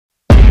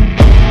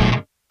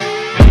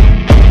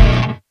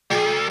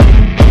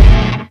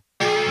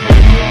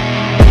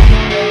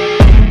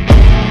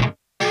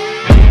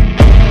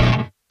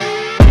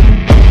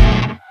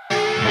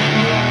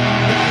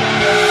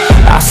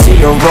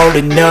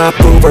Rolling up,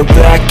 Uber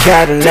black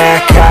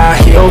Cadillac, high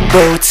heel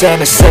boots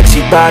and a sexy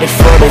body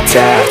full of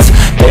tats.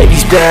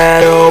 Baby's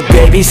bad, oh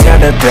baby's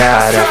hella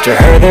bad. After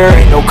her there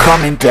ain't no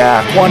coming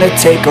back. Wanna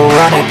take a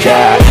run at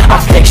that. I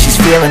think she's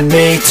feeling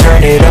me,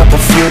 turn it up a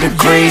few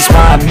degrees.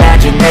 My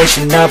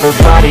imagination of her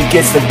body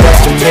gets the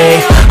best of me.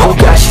 Oh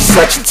gosh, she's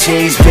such a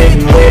tease,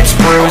 bitten lips,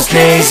 bruised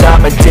knees.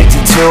 I'm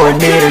addicted to her,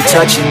 need her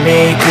touching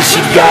me. Cause she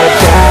got a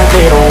bad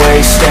little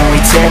waist, and we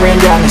tearing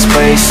down this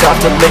place. Off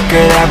the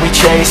liquor that we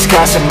chase,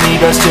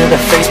 Casamigos to the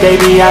face.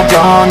 Baby, I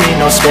don't need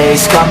no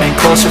space. Coming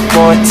closer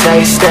for a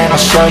taste, and I'll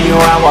show you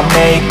how I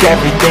make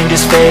everything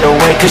just fade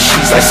away. Cause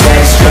she's like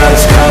sex,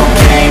 drugs,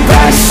 cocaine,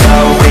 body so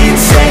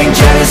insane.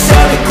 Jealous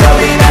of the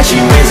clothing that she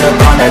wears up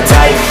on that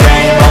tight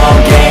frame. All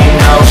game,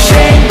 no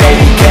shame,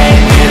 baby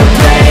came here to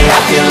play. I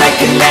feel like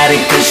an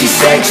addict cause she's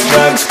sex,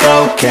 drugs,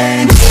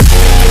 cocaine.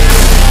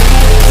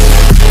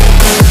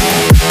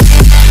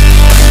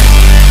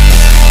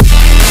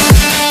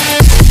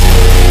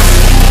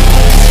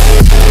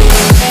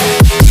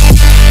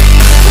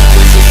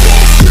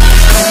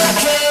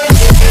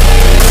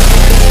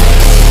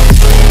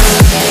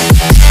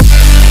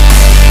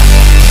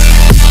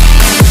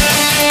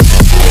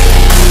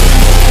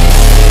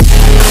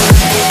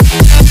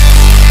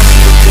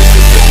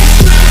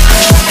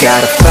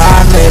 Got a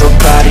fine little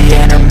body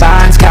and her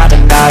mind's kinda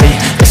naughty.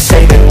 They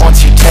say that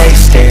once you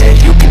taste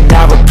it, you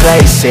cannot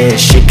replace it.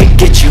 She can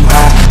get you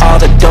high, all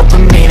the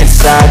dopamine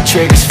inside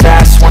triggers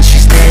fast once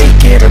she's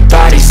naked. Her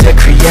body's a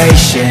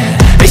creation.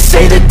 They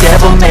say the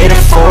devil made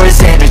her for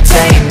his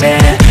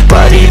entertainment,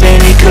 but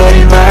even he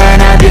couldn't learn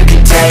how to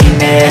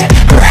contain it.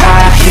 Her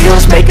high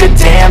heels make a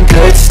damn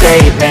good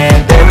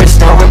statement. There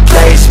is no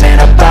replacement,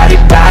 a body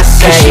by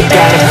Satan. She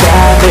got a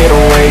bad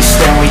little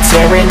waist, and we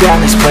tearing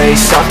down this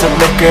place. Off the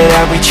liquor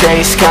that we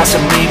chase,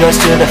 Casamigos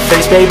to the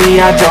face.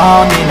 Baby, I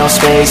don't need no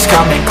space.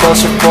 Coming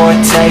closer for a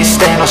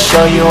taste, and I'll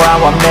show you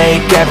how I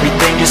make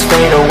everything just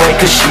fade away.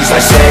 Cause she's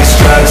like sex,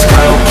 drugs,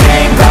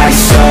 cocaine, body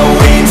so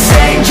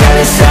insane.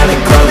 Jealous of the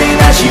clothing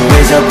that she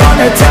wears up on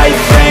her tight